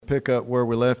pick up where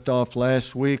we left off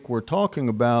last week. We're talking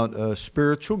about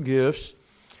spiritual gifts.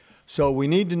 So we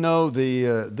need to know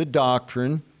the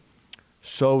doctrine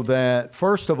so that,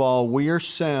 first of all, we are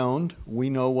sound. We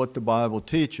know what the Bible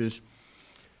teaches.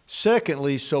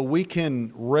 Secondly, so we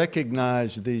can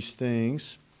recognize these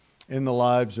things in the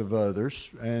lives of others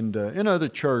and in other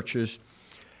churches.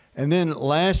 And then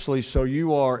lastly, so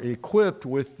you are equipped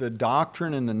with the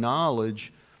doctrine and the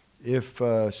knowledge if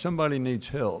somebody needs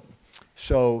help.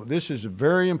 So this is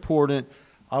very important.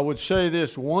 I would say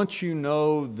this, once you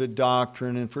know the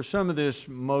doctrine, and for some of this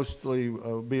mostly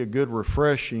be a good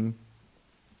refreshing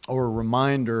or a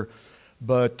reminder,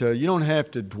 but you don't have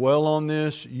to dwell on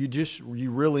this. You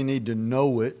really need to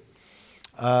know it.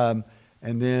 And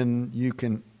then you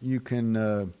can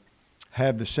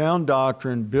have the sound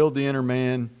doctrine, build the inner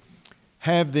man,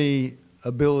 have the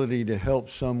ability to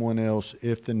help someone else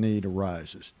if the need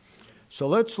arises. So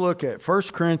let's look at 1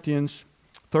 Corinthians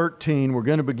 13. We're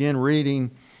going to begin reading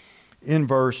in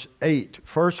verse 8.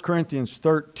 1 Corinthians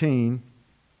 13,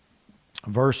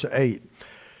 verse 8.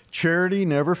 Charity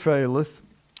never faileth,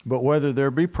 but whether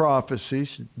there be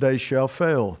prophecies, they shall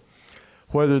fail.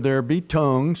 Whether there be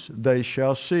tongues, they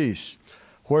shall cease.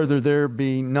 Whether there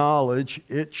be knowledge,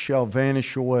 it shall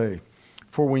vanish away.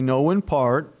 For we know in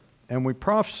part, and we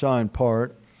prophesy in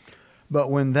part,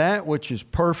 but when that which is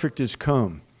perfect is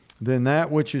come, then that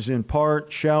which is in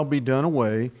part shall be done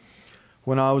away.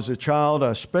 When I was a child,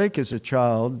 I spake as a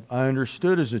child, I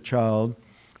understood as a child,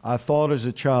 I thought as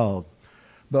a child.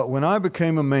 But when I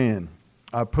became a man,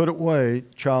 I put away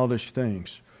childish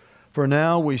things. For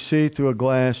now we see through a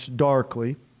glass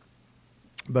darkly,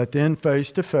 but then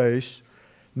face to face.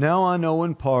 Now I know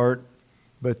in part,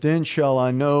 but then shall I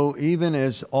know even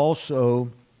as also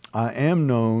I am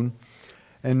known.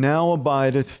 And now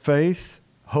abideth faith,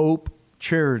 hope,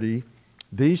 charity,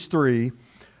 these three,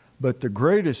 but the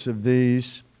greatest of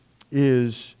these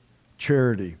is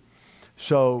charity.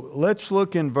 So let's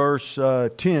look in verse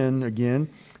 10 again.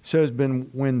 It says,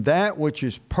 when that which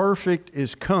is perfect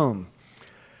is come,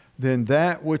 then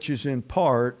that which is in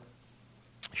part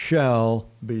shall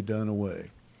be done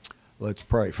away. Let's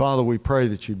pray. Father, we pray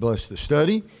that you bless the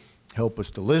study, help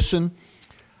us to listen.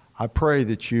 I pray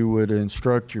that you would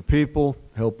instruct your people,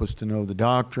 help us to know the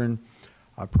doctrine.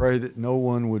 I pray that no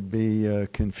one would be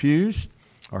confused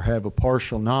or have a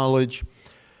partial knowledge.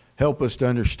 Help us to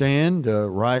understand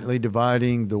rightly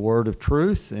dividing the word of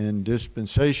truth and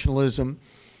dispensationalism,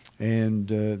 and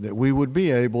that we would be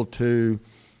able to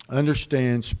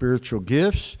understand spiritual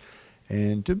gifts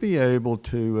and to be able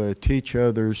to teach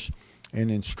others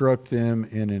and instruct them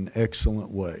in an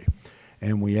excellent way.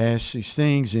 And we ask these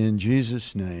things in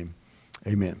Jesus' name.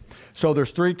 Amen. So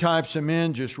there's three types of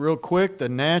men, just real quick. The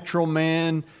natural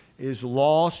man is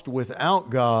lost without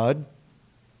God,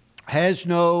 has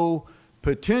no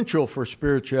potential for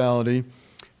spirituality.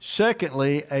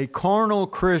 Secondly, a carnal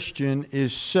Christian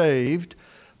is saved,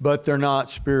 but they're not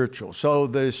spiritual. So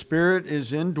the Spirit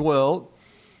is indwelt.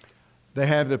 They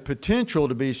have the potential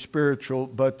to be spiritual,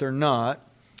 but they're not.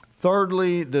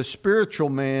 Thirdly, the spiritual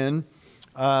man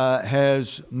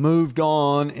has moved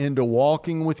on into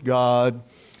walking with God,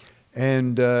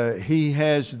 and he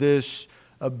has this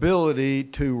ability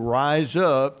to rise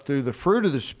up through the fruit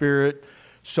of the Spirit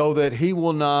so that he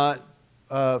will not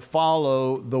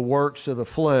follow the works of the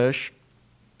flesh.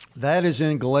 That is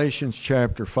in Galatians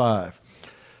chapter 5.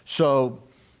 So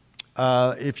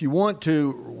if you want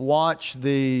to watch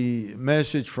the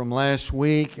message from last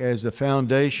week as the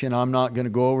foundation, I'm not going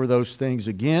to go over those things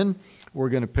again. We're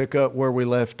going to pick up where we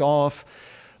left off.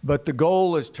 But the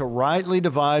goal is to rightly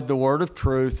divide the word of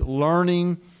truth,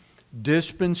 learning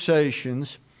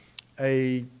dispensations,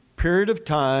 a period of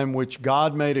time which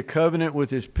God made a covenant with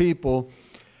his people.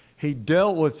 He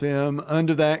dealt with them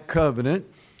under that covenant.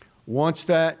 Once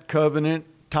that covenant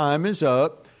time is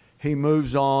up, he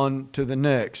moves on to the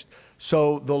next.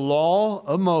 So the law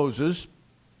of Moses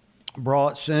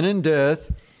brought sin and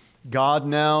death. God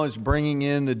now is bringing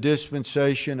in the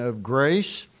dispensation of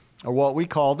grace, or what we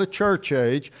call the church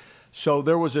age. So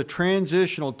there was a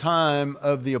transitional time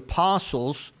of the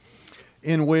apostles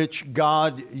in which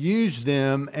God used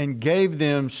them and gave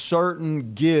them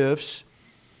certain gifts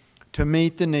to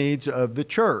meet the needs of the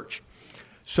church.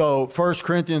 So 1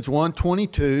 Corinthians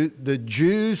 1:22, the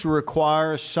Jews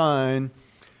require a sign,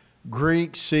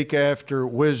 Greeks seek after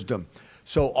wisdom.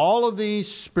 So all of these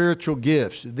spiritual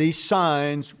gifts, these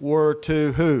signs were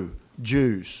to who?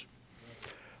 Jews.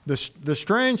 The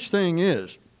strange thing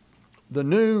is,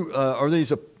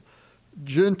 these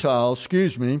Gentiles,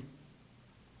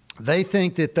 they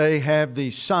think that they have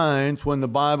these signs when the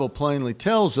Bible plainly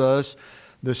tells us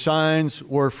The signs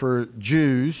were for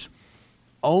Jews.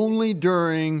 Only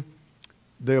during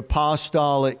the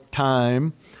apostolic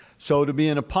time. So to be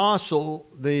an apostle,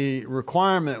 the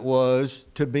requirement was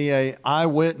to be an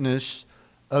eyewitness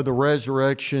of the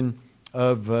resurrection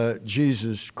of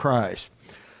Jesus Christ.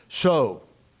 So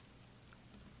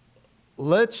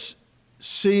let's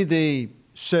see the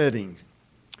setting.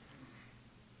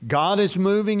 God is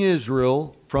moving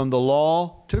Israel from the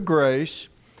law to grace.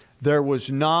 There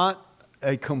was not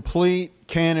a complete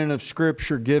canon of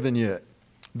Scripture given yet.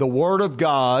 The Word of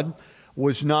God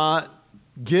was not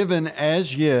given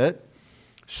as yet.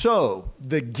 So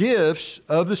the gifts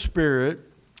of the Spirit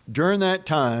during that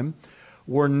time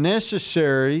were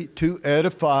necessary to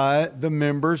edify the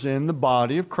members in the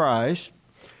body of Christ.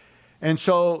 And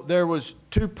so there was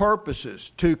two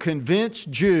purposes: to convince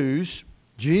Jews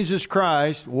Jesus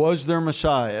Christ was their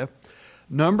Messiah.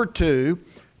 Number two,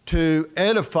 to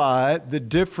edify the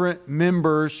different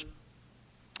members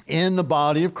in the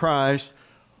body of Christ.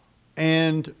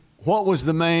 And what was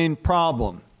the main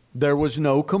problem? There was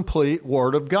no complete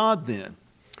Word of God then.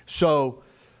 So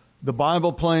the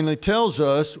Bible plainly tells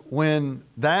us when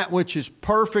that which is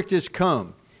perfect is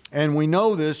come. And we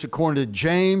know this according to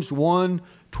James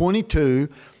 1:22.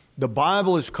 The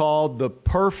Bible is called the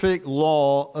perfect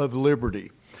law of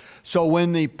liberty. So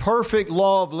when the perfect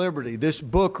law of liberty, this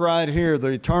book right here, the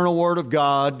eternal Word of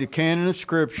God, the canon of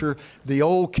Scripture, the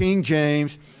old King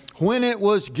James, when it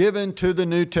was given to the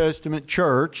New Testament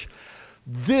church,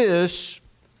 this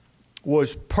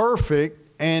was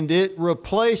perfect, and it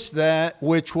replaced that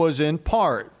which was in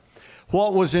part.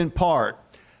 What was in part?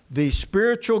 The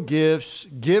spiritual gifts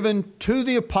given to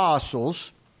the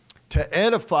apostles to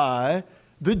edify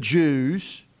the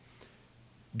Jews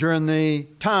during the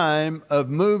time of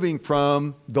moving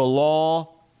from the law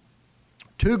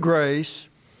to grace.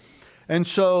 And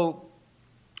so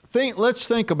let's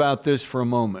think about this for a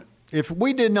moment. If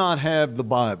we did not have the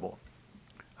Bible,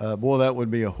 boy, that would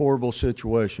be a horrible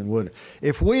situation, wouldn't it?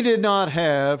 If we did not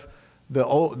have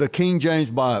the King James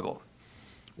Bible,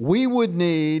 we would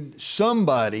need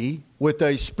somebody with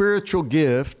a spiritual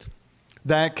gift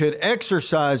that could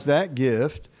exercise that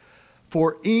gift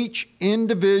for each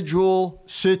individual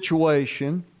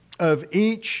situation of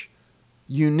each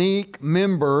unique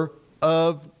member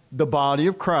of the body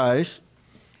of Christ.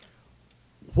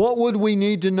 What would we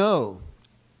need to know?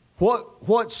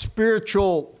 What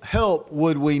spiritual help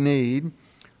would we need?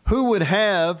 Who would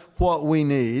have what we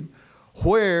need?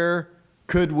 Where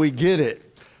could we get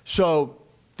it? So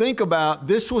think about,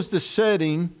 this was the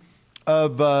setting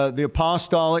of the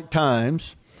apostolic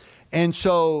times. And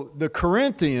so the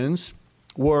Corinthians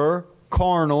were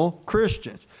carnal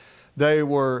Christians. They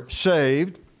were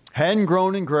saved, hadn't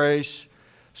grown in grace.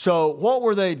 So what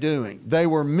were they doing? They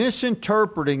were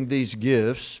misinterpreting these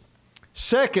gifts.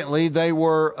 Secondly, they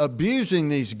were abusing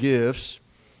these gifts.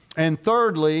 And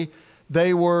thirdly,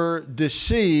 they were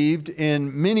deceived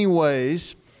in many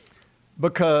ways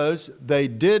because they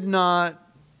did not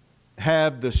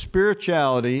have the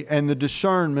spirituality and the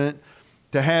discernment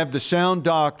to have the sound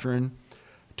doctrine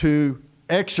to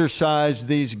exercise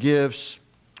these gifts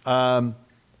in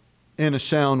a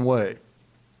sound way.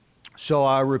 So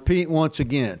I repeat once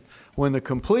again, when the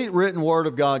complete written Word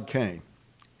of God came,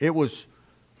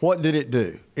 what did it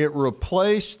do? It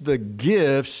replaced the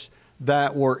gifts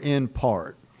that were in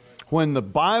part. When the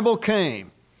Bible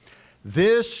came,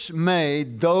 this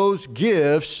made those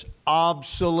gifts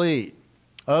obsolete.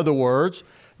 In other words,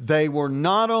 they were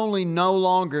not only no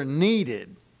longer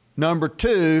needed, number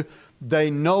two, they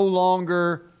no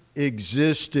longer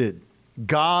existed.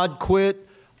 God quit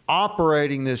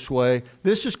operating this way.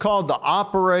 This is called the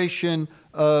operation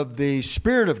of the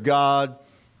Spirit of God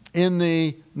in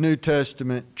the New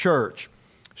Testament church.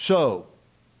 So,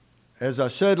 as I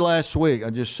said last week, I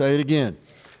just say it again.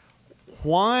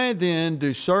 Why then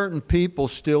do certain people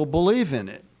still believe in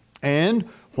it? And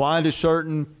why do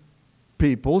certain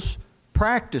peoples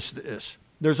practice this?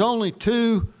 There's only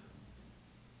two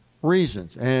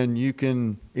reasons, and you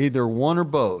can either one or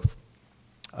both.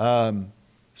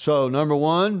 So number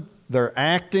one, they're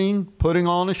acting, putting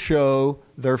on a show,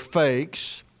 they're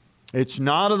fakes. It's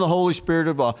not of the Holy Spirit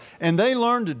of God. And they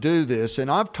learn to do this, and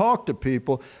I've talked to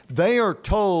people, they are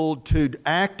told to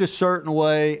act a certain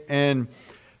way and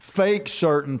fake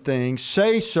certain things,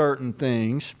 say certain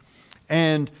things,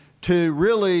 and to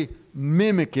really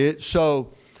mimic it.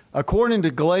 So according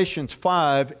to Galatians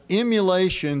 5,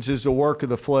 emulations is the work of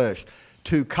the flesh.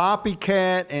 To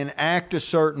copycat and act a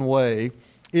certain way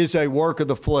is a work of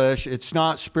the flesh. It's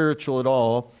not spiritual at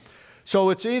all. So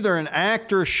it's either an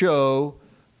act or show,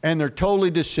 and they're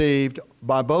totally deceived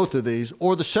by both of these.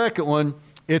 Or the second one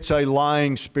It's a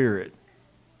lying spirit.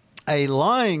 A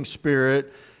lying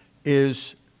spirit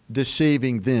is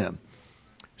deceiving them.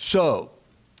 So,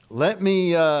 let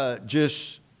me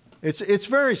it's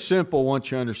very simple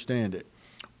once you understand it.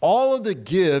 All of the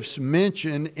gifts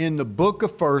mentioned in the book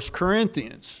of 1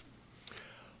 Corinthians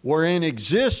were in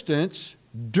existence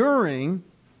during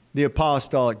the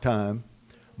apostolic time,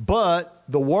 but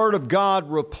the Word of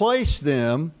God replaced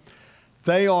them.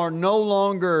 They are no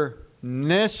longer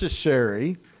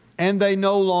necessary, and they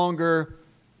no longer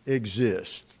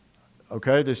exist.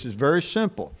 Okay, this is very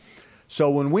simple. So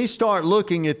when we start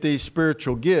looking at these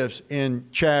spiritual gifts in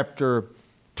chapter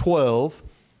 12,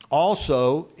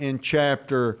 also in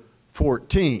chapter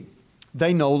 14,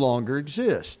 they no longer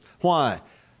exist. Why?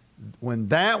 When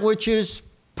that which is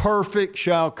perfect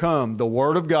shall come, the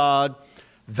Word of God,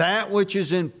 that which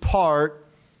is in part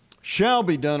shall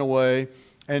be done away.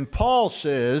 And Paul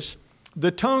says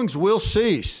the tongues will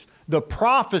cease, the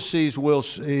prophecies will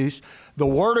cease, the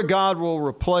Word of God will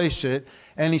replace it.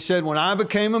 And he said, when I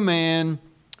became a man,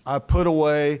 I put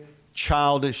away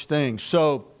childish things.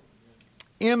 So,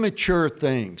 immature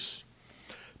things.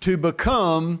 To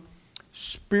become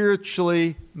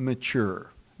spiritually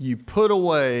mature, you put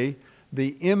away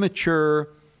the immature,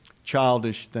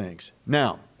 childish things.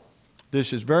 Now,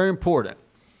 this is very important.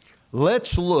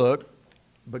 Let's look,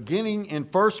 beginning in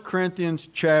 1 Corinthians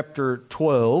chapter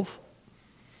 12,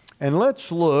 and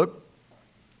let's look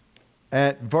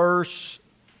at verse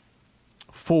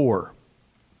 4.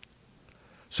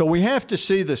 So we have to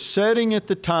see the setting at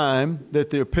the time that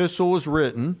the epistle was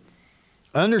written,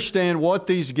 understand what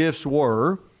these gifts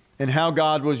were, and how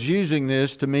God was using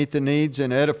this to meet the needs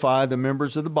and edify the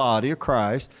members of the body of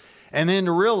Christ, and then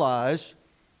to realize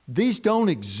these don't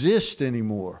exist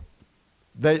anymore.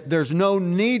 There's no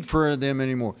need for them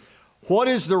anymore. What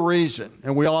is the reason?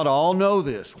 And we ought to all know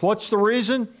this. What's the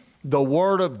reason? The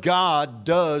Word of God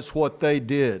does what they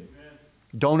did. Amen.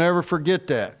 Don't ever forget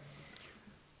that.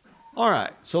 All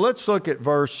right, so let's look at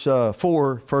verse 4,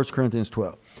 1 Corinthians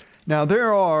 12. Now,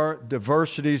 there are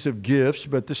diversities of gifts,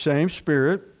 but the same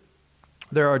Spirit.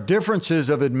 There are differences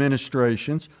of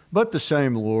administrations, but the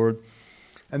same Lord.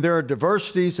 And there are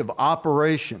diversities of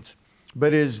operations,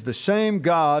 but it is the same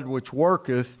God which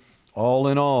worketh all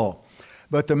in all.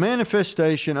 But the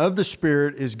manifestation of the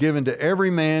Spirit is given to every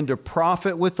man to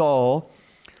profit withal.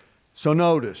 So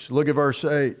notice, look at verse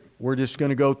 8. We're just going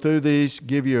to go through these,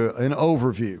 give you an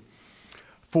overview.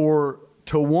 For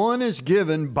to one is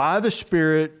given by the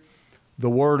Spirit the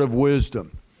word of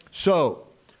wisdom. So,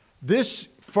 this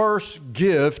first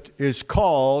gift is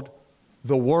called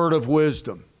the word of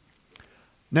wisdom.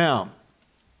 Now,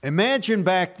 imagine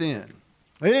back then,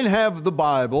 they didn't have the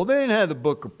Bible, they didn't have the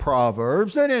book of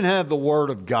Proverbs, they didn't have the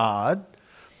Word of God.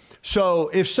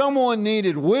 So if someone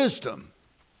needed wisdom,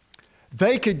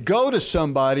 they could go to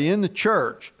somebody in the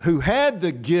church who had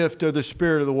the gift of the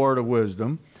Spirit of the Word of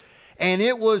wisdom, and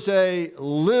it was a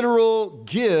literal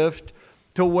gift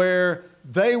to where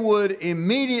they would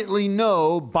immediately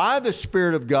know by the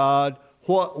Spirit of God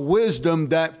what wisdom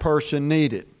that person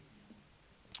needed.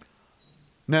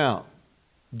 Now,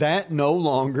 that no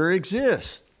longer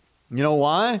exists. You know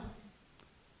why?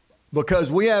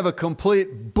 Because we have a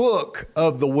complete book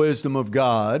of the wisdom of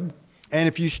God. And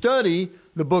if you study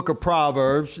the book of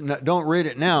Proverbs, don't read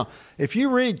it now. If you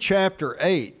read chapter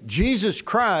 8, Jesus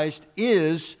Christ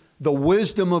is the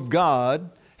wisdom of God.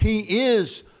 He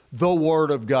is the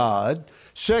Word of God.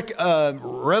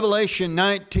 Revelation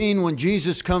 19, when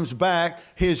Jesus comes back,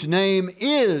 His name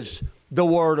is the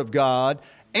Word of God.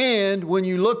 And when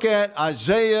you look at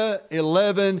Isaiah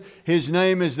 11, His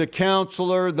name is the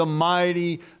Counselor, the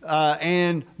Mighty,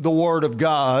 and the Word of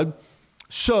God.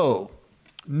 So,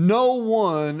 no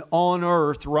one on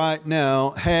earth right now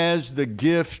has the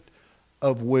gift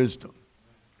of wisdom.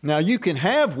 Now, you can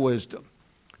have wisdom.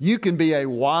 You can be a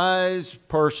wise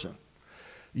person.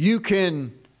 You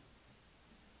can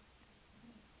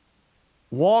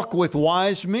walk with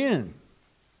wise men.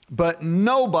 But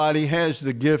nobody has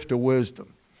the gift of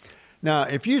wisdom. Now,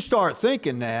 if you start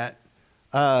thinking that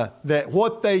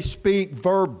what they speak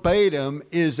verbatim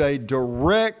is a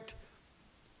direct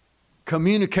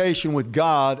communication with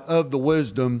God of the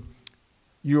wisdom,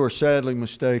 you are sadly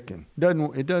mistaken.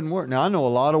 It doesn't work. Now, I know a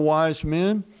lot of wise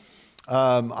men.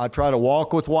 I try to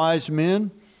walk with wise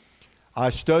men. I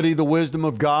study the wisdom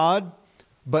of God,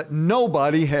 but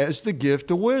nobody has the gift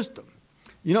of wisdom.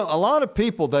 You know, a lot of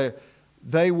people,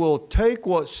 they will take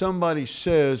what somebody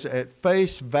says at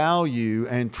face value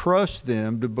and trust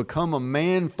them to become a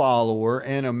man follower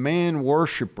and a man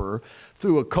worshiper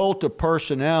through a cult of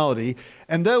personality,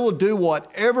 and they will do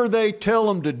whatever they tell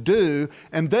them to do,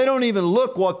 and they don't even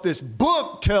look what this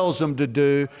book tells them to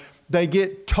do. They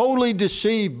get totally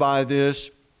deceived by this.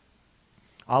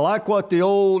 I like what the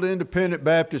old independent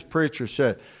Baptist preacher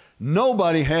said.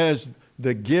 Nobody has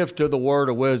the gift of the word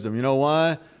of wisdom. You know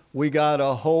why? We got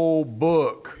a whole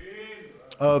book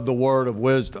of the word of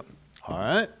wisdom. All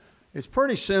right? It's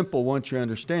pretty simple once you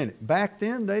understand it. Back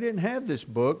then, they didn't have this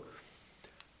book.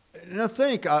 And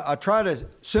I try to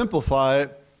simplify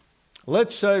it.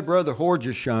 Let's say Brother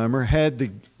Horgesheimer had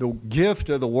the gift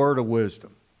of the word of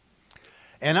wisdom.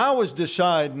 And I was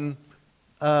deciding,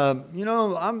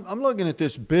 I'm looking at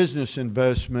this business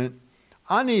investment.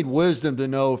 I need wisdom to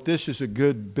know if this is a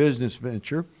good business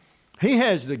venture. He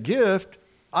has the gift.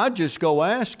 I'd just go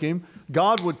ask him.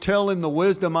 God would tell him the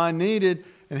wisdom I needed,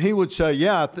 and he would say,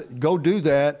 yeah, go do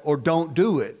that or don't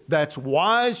do it. That's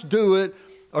wise, do it,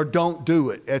 or don't do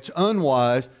it. It's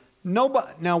unwise.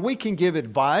 Now, we can give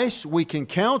advice. We can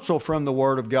counsel from the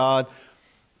Word of God.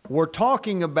 We're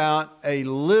talking about a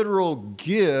literal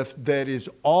gift that is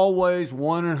always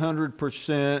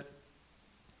 100%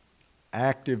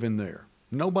 active in there.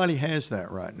 Nobody has that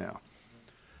right now.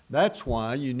 That's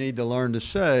why you need to learn to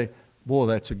say, boy,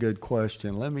 that's a good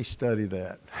question. Let me study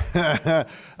that.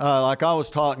 Like I was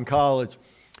taught in college,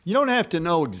 you don't have to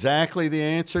know exactly the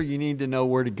answer. You need to know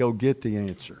where to go get the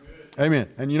answer. Amen.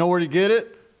 And you know where to get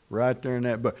it? Right there in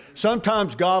that book.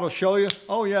 Sometimes God will show you,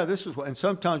 oh, yeah, this is what, and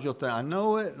sometimes you'll think, I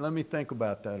know it. Let me think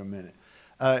about that a minute.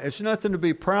 It's nothing to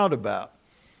be proud about.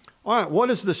 All right, what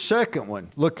is the second one?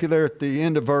 Look there at the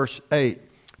end of verse 8.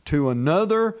 To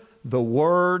another, the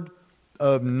word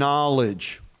of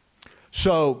knowledge.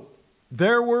 So,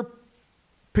 there were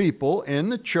people in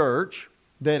the church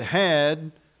that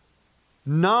had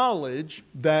knowledge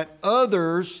that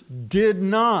others did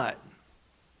not.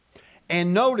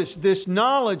 And notice, this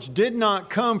knowledge did not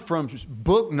come from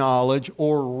book knowledge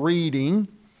or reading.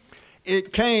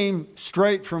 It came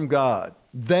straight from God.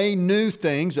 They knew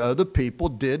things other people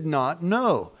did not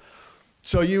know.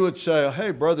 So you would say,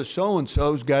 hey, brother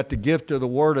so-and-so's got the gift of the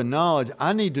word of knowledge.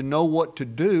 I need to know what to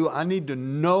do. I need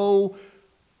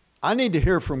to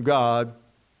hear from God.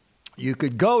 You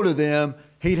could go to them.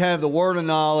 He'd have the word of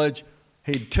knowledge.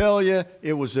 He'd tell you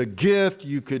it was a gift.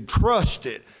 You could trust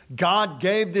it. God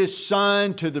gave this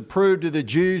sign to prove to the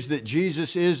Jews that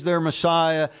Jesus is their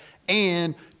Messiah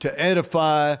and to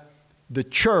edify the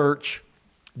church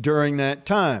during that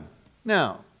time.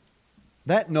 Now,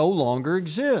 that no longer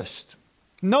exists.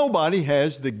 Nobody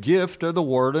has the gift of the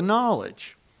word of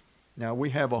knowledge. Now, we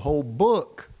have a whole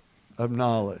book of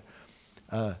knowledge.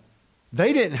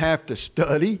 They didn't have to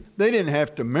study. They didn't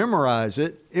have to memorize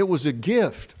it. It was a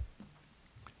gift.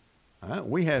 All right?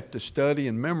 We have to study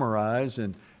and memorize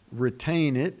and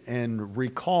retain it and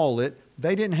recall it.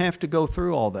 They didn't have to go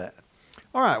through all that.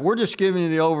 All right, we're just giving you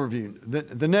the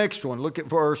overview. The next one, look at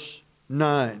verse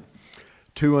 9.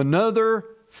 To another,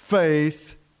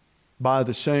 faith by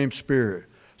the same Spirit.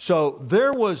 So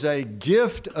there was a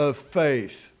gift of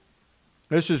faith.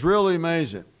 This is really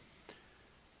amazing.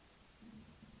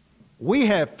 We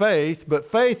have faith, but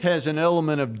faith has an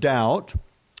element of doubt.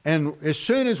 And as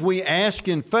soon as we ask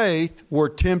in faith, we're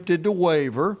tempted to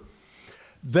waver.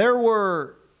 There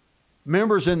were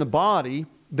members in the body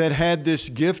that had this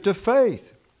gift of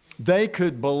faith. They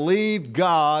could believe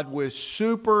God with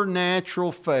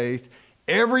supernatural faith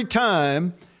every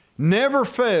time, never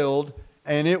failed,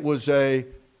 and it was a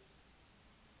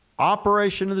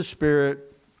operation of the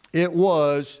Spirit. It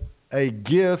was a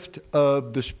gift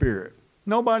of the Spirit.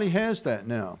 Nobody has that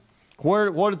now.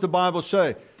 What did the Bible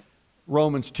say?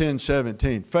 Romans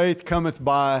 10:17. Faith cometh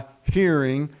by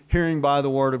hearing, hearing by the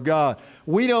Word of God.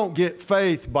 We don't get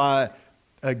faith by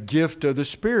a gift of the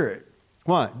Spirit.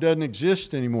 Why? It doesn't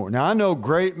exist anymore. Now, I know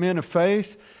great men of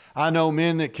faith. I know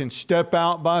men that can step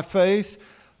out by faith.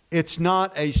 It's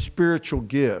not a spiritual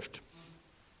gift.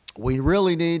 We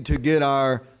really need to get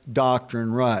our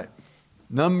doctrine right.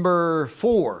 Number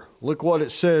 4, look what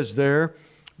it says there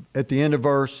at the end of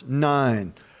verse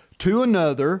 9. To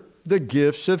another, the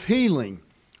gifts of healing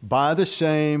by the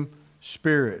same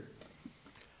Spirit.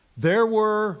 There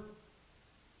were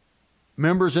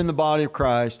members in the body of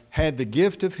Christ had the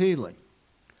gift of healing.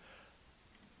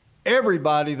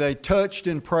 Everybody they touched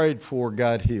and prayed for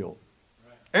got healed.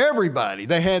 Everybody.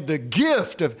 They had the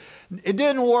gift of, it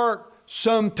didn't work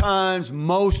sometimes,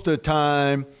 most of the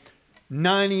time,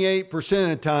 98% of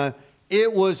the time.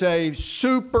 It was a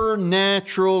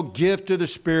supernatural gift of the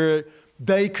Spirit.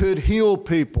 They could heal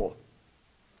people.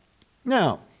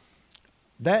 Now,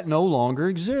 that no longer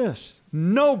exists.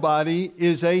 Nobody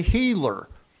is a healer.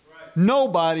 Right.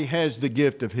 Nobody has the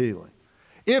gift of healing.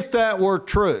 If that were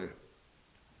true,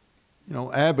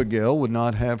 Abigail would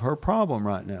not have her problem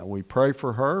right now. We pray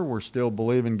for her. We're still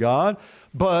believing God.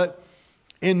 But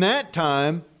in that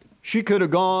time, she could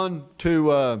have gone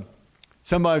to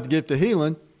somebody with the gift of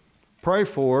healing, pray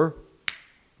for her,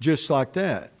 just like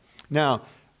that. Now,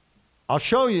 I'll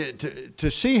show you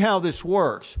to see how this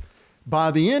works.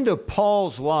 By the end of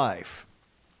Paul's life,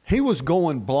 he was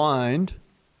going blind,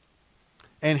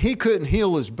 and he couldn't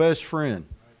heal his best friend.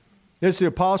 This is the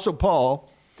Apostle Paul.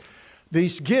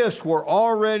 These gifts were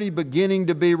already beginning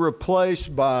to be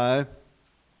replaced by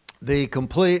the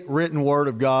complete written Word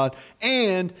of God.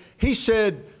 And he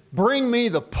said, bring me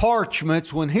the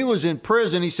parchments. When he was in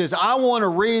prison, he says, I want to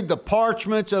read the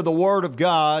parchments of the Word of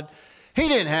God. He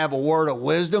didn't have a word of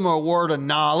wisdom or a word of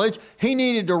knowledge. He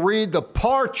needed to read the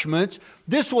parchments.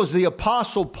 This was the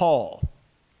Apostle Paul.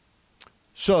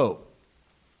 So,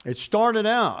 it started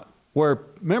out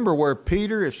remember where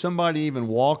Peter, if somebody even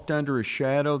walked under his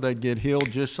shadow, they'd get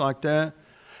healed just like that.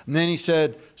 And then he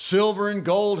said, silver and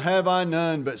gold have I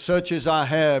none, but such as I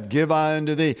have give I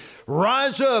unto thee.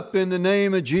 Rise up in the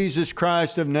name of Jesus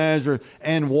Christ of Nazareth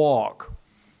and walk.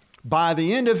 By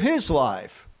the end of his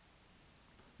life,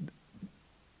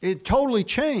 it totally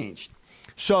changed.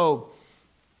 So,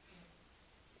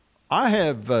 I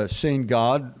have seen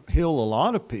God heal a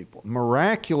lot of people,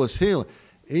 miraculous healing.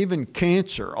 Even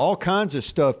cancer, all kinds of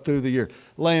stuff through the year,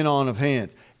 laying on of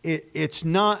hands. It's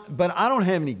not, but I don't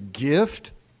have any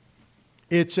gift.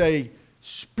 It's a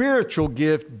spiritual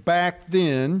gift back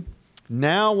then.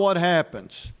 Now what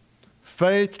happens?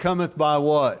 Faith cometh by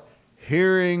what?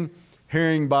 Hearing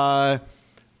by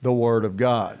the Word of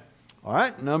God. All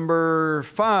right, number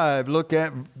 5, look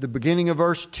at the beginning of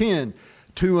verse 10.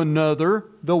 To another,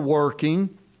 the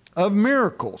working of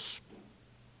miracles.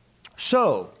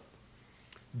 So,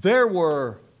 there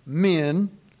were men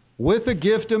with a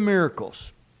gift of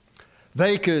miracles.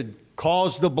 They could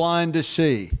cause the blind to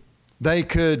see. They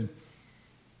could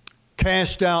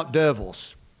cast out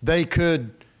devils. They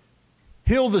could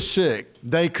heal the sick.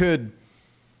 They could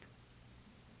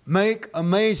make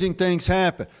amazing things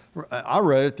happen. I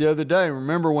read it the other day.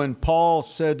 Remember when Paul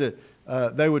said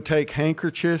that they would take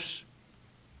handkerchiefs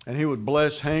and he would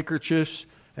bless handkerchiefs,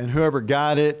 and whoever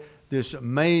got it, this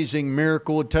amazing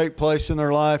miracle would take place in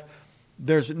their life.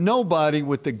 There's nobody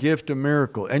with the gift of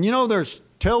miracle. And there's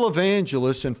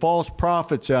televangelists and false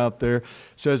prophets out there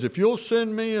says, if you'll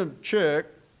send me a check,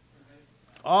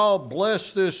 I'll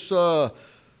bless this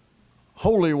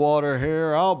holy water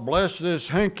here. I'll bless this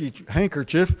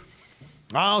handkerchief.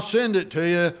 I'll send it to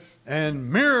you, and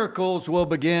miracles will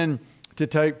begin to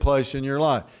take place in your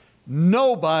life.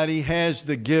 Nobody has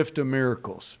the gift of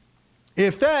miracles.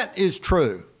 If that is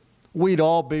true, we'd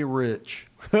all be rich.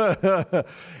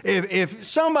 If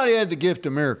somebody had the gift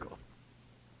of miracle,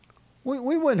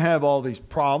 we wouldn't have all these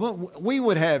problems. We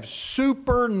would have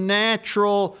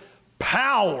supernatural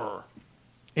power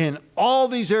in all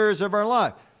these areas of our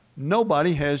life.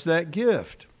 Nobody has that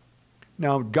gift.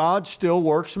 Now, God still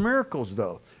works miracles,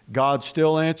 though. God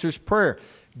still answers prayer.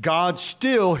 God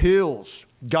still heals.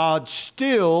 God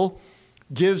still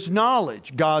gives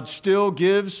knowledge. God still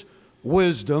gives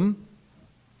wisdom.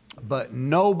 But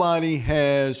nobody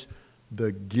has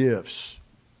the gifts.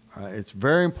 All right, it's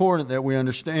very important that we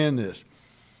understand this.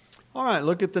 All right,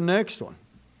 look at the next one.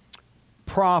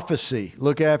 Prophecy.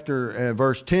 Look after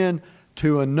verse 10.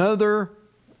 To another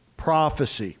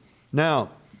prophecy.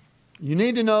 Now, you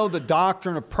need to know the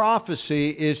doctrine of prophecy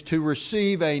is to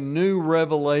receive a new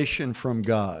revelation from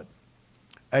God.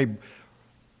 A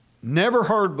never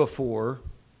heard before.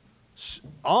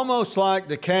 Almost like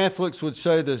the Catholics would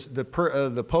say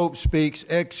the Pope speaks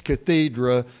ex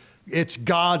cathedra. It's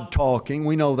God talking.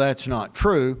 We know that's not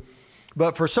true.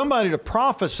 But for somebody to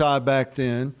prophesy back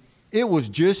then, it was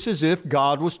just as if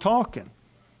God was talking.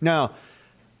 Now,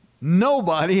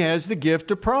 nobody has the gift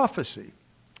of prophecy.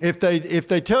 If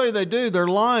they tell you they do, they're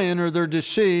lying or they're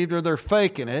deceived or they're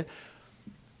faking it.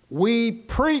 We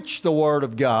preach the Word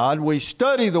of God. We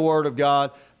study the Word of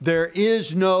God. There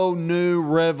is no new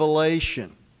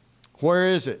revelation. Where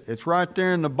is it? It's right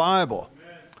there in the Bible.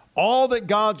 Amen. All that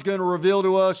God's going to reveal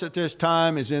to us at this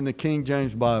time is in the King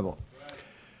James Bible. Right.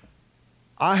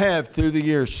 I have, through the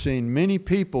years, seen many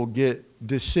people get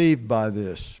deceived by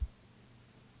this.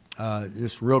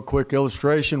 Just real quick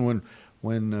illustration.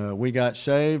 When we got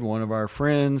saved, one of our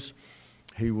friends,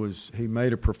 he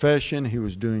made a profession. He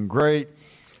was doing great.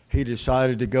 He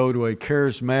decided to go to a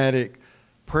charismatic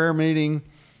prayer meeting.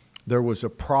 There was a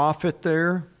prophet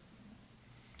there,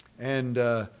 and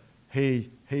he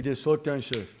just looked down and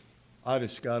said, I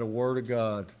just got a word of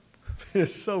God.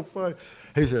 It's so funny.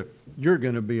 He said, you're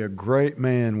going to be a great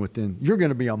man you're going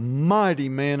to be a mighty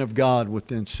man of God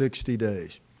within 60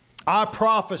 days. I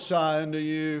prophesy unto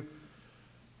you.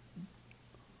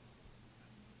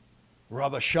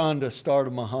 Rabashanda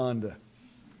started Mahanda.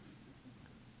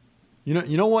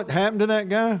 You know what happened to that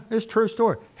guy? It's a true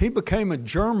story. He became a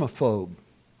germaphobe.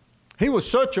 He was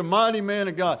such a mighty man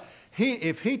of God.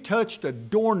 If he touched a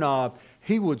doorknob,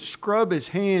 he would scrub his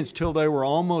hands till they were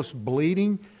almost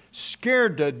bleeding,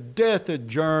 scared to death of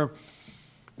germ,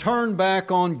 turned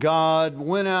back on God,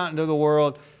 went out into the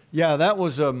world. Yeah, that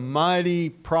was a mighty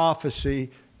prophecy.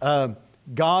 God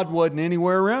wasn't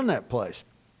anywhere around that place.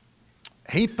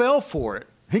 He fell for it.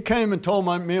 He came and told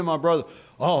me and my brother,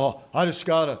 oh, I just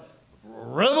got a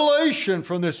revelation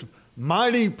from this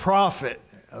mighty prophet.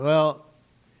 Well,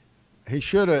 he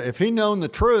should have, if he'd known the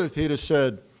truth, he'd have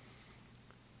said,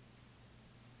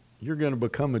 you're going to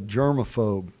become a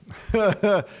germaphobe.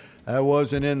 That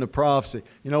wasn't in the prophecy.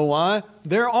 You know why?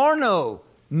 There are no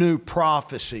new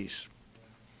prophecies.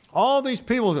 All these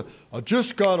people say, I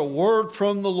just got a word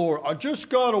from the Lord. I just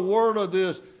got a word of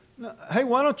this. Hey,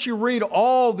 why don't you read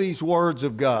all these words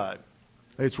of God?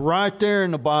 It's right there in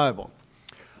the Bible.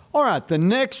 All right, the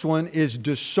next one is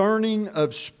discerning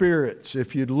of spirits.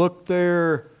 If you'd look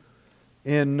there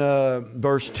in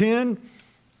verse 10,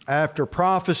 after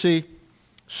prophecy.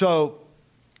 So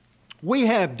we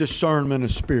have discernment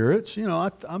of spirits. You know,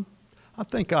 I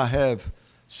think I have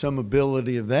some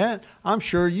ability of that. I'm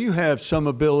sure you have some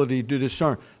ability to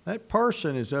discern. That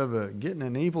person is getting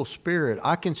an evil spirit.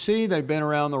 I can see they've been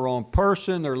around the wrong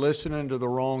person. They're listening to the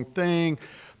wrong thing.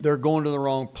 They're going to the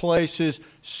wrong places.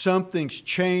 Something's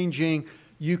changing.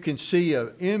 You can see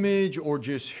an image or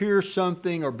just hear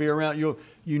something or be around.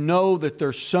 You know that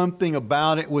there's something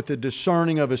about it with the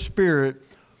discerning of a spirit,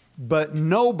 but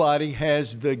nobody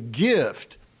has the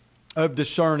gift of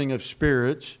discerning of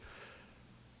spirits.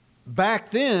 Back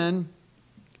then,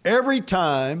 every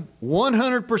time,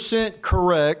 100%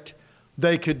 correct,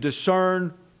 they could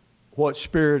discern what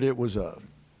spirit it was of.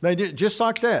 They did just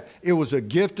like that. It was a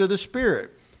gift of the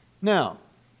Spirit. Now,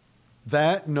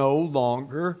 that no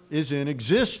longer is in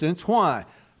existence. Why?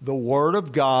 The Word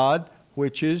of God,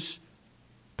 which is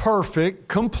perfect,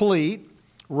 complete,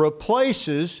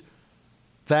 replaces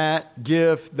that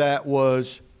gift that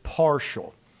was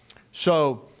partial.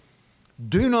 So,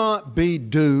 do not be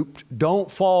duped. Don't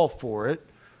fall for it.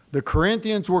 The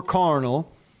Corinthians were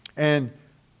carnal, and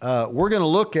we're going to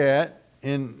look at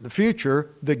in the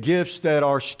future the gifts that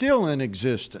are still in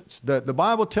existence. The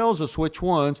Bible tells us which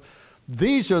ones.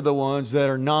 These are the ones that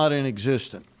are not in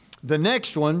existence. The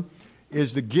next one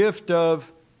is the gift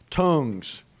of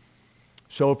tongues.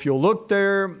 So if you'll look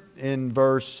there in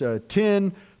verse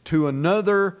 10, to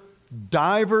another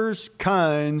divers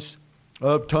kinds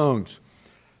of tongues.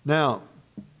 Now,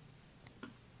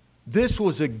 this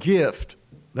was a gift.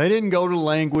 They didn't go to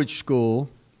language school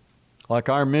like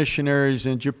our missionaries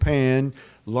in Japan,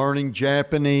 learning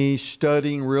Japanese,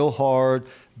 studying real hard,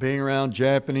 being around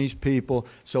Japanese people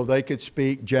so they could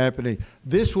speak Japanese.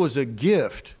 This was a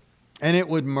gift, and it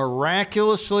would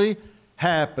miraculously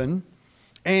happen,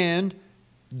 and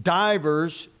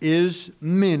divers is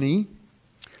many.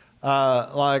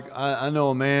 Like I know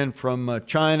a man from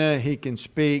China, he can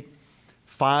speak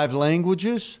 5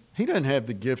 languages. He doesn't have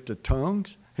the gift of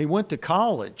tongues. He went to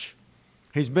college.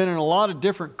 He's been in a lot of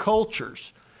different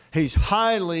cultures. He's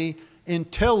highly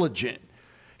intelligent.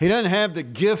 He doesn't have the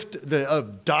gift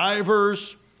of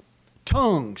divers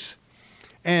tongues.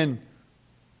 And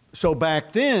so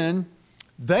back then,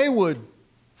 they would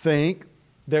think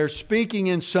they're speaking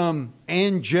in some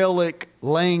angelic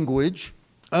language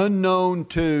unknown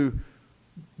to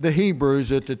the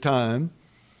Hebrews at the time.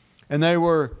 And they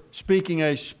were speaking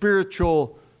a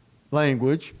spiritual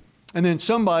language. And then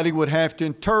somebody would have to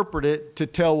interpret it to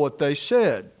tell what they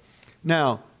said.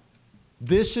 Now,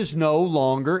 this is no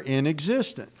longer in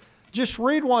existence. Just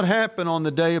read what happened on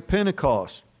the day of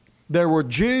Pentecost. There were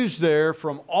Jews there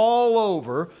from all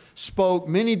over, spoke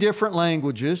many different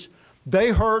languages. They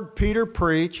heard Peter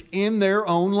preach in their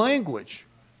own language.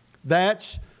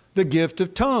 That's the gift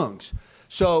of tongues.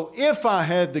 So if I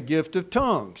had the gift of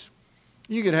tongues,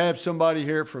 you could have somebody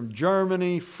here from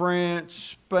Germany, France,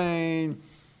 Spain,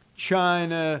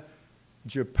 China,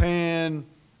 Japan,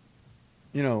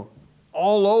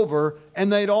 all over,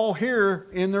 and they'd all hear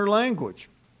in their language.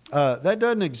 That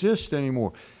doesn't exist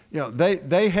anymore.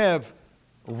 They have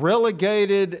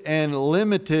relegated and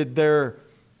limited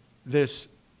this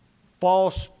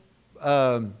false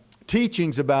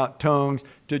teachings about tongues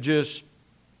to just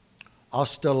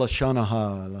Asta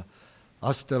Lashanaha,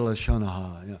 Hasta la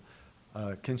shanaha. You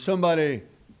know, can somebody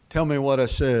tell me what I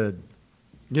said?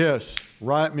 Yes,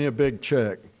 write me a big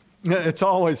check. It's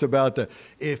always about that.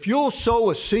 If you'll sow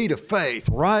a seed of faith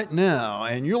right now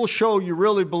and you'll show you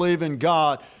really believe in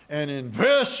God and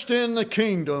invest in the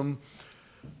kingdom,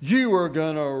 you are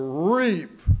going to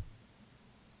reap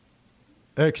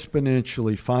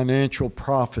exponentially financial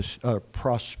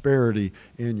prosperity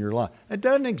in your life. It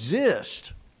doesn't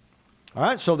exist. All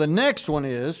right, so the next one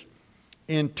is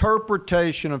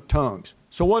interpretation of tongues.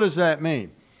 So what does that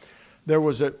mean? There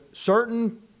was a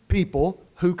certain people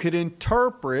who could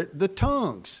interpret the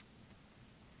tongues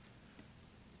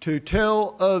to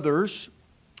tell others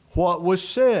what was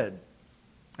said.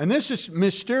 And this is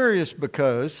mysterious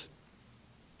because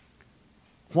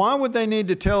why would they need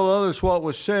to tell others what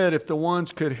was said if the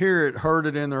ones could hear it, heard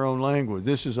it in their own language?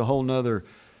 This is a whole nother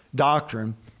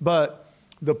doctrine. But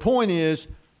the point is,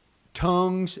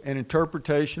 tongues and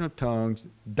interpretation of tongues,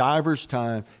 divers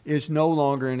time, is no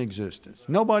longer in existence.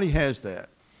 Nobody has that.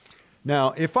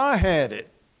 Now, if I had it,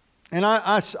 and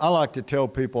I like to tell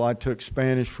people I took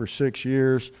Spanish for 6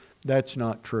 years, that's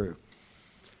not true.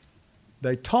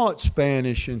 They taught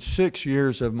Spanish in 6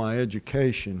 years of my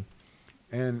education,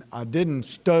 and I didn't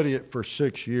study it for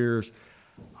 6 years.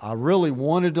 I really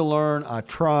wanted to learn. I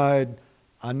tried.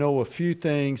 I know a few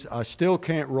things. I still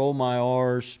can't roll my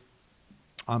R's.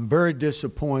 I'm very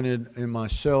disappointed in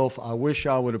myself. I wish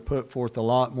I would have put forth a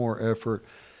lot more effort.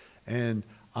 And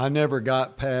I never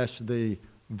got past the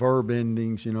verb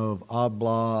endings, you know, of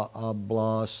habla,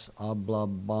 hablas,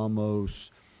 hablamos,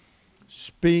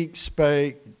 speak,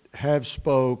 spake, have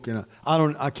spoke, and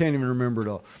I can't even remember it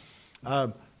all.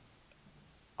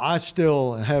 I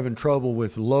still am having trouble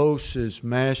with los is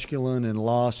masculine and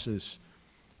los is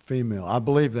female. I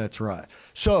believe that's right.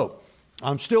 So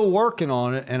I'm still working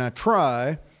on it, and I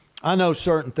try. I know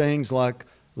certain things like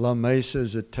La Mesa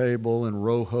is a table and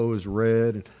rojo is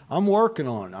red. And I'm working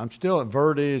on it. I'm still at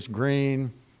verde is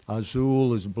green,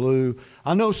 azul is blue.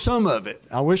 I know some of it.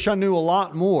 I wish I knew a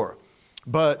lot more.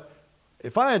 But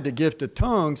if I had the gift of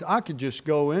tongues, I could just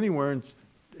go anywhere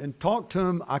and talk to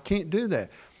them. I can't do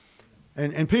that.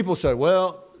 And people say,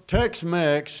 well,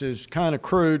 Tex-Mex is kind of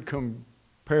crude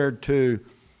compared to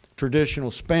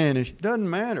traditional Spanish. It doesn't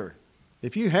matter.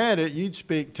 If you had it, you'd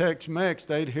speak Tex-Mex,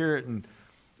 they'd hear it, and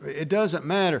it doesn't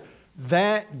matter.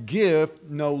 That gift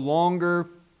no longer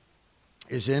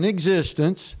is in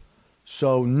existence,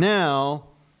 so now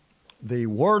the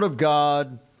Word of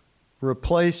God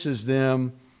replaces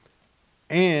them,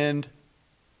 and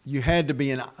you had to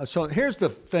be so here's the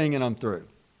thing, and I'm through.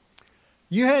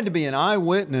 You had to be an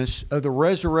eyewitness of the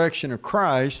resurrection of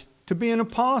Christ to be an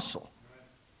apostle.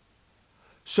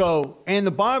 So, and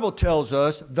the Bible tells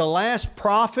us the last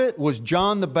prophet was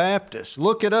John the Baptist.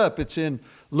 Look it up. It's in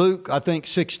Luke, I think,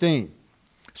 16.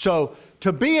 So,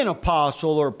 to be an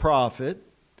apostle or a prophet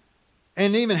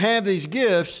and even have these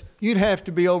gifts, you'd have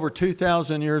to be over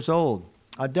 2,000 years old.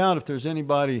 I doubt if there's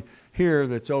anybody here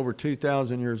that's over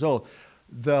 2,000 years old.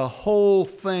 The whole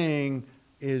thing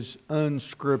is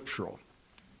unscriptural.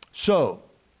 So,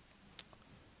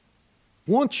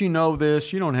 once you know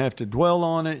this, you don't have to dwell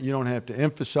on it. You don't have to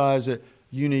emphasize it.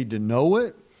 You need to know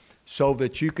it so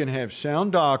that you can have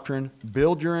sound doctrine,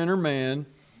 build your inner man,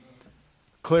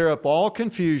 clear up all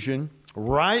confusion,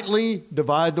 rightly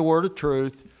divide the word of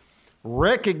truth,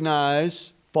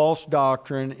 recognize false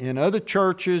doctrine in other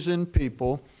churches and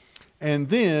people, and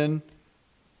then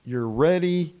you're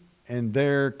ready and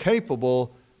they're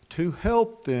capable to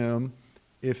help them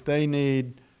if they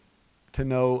need to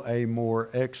know a more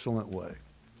excellent way.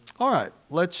 All right,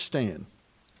 let's stand.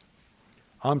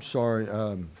 I'm sorry.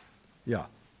 Yeah,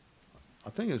 I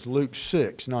think it's Luke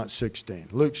 6, not 16.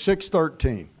 Luke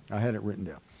 6:13. I had it written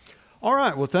down. All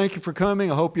right, well, thank you for coming.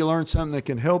 I hope you learned something that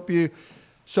can help you.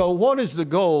 So what is the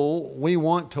goal? We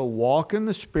want to walk in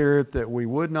the Spirit that we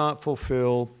would not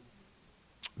fulfill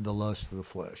the lust of the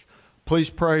flesh. Please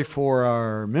pray for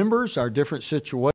our members, our different situations.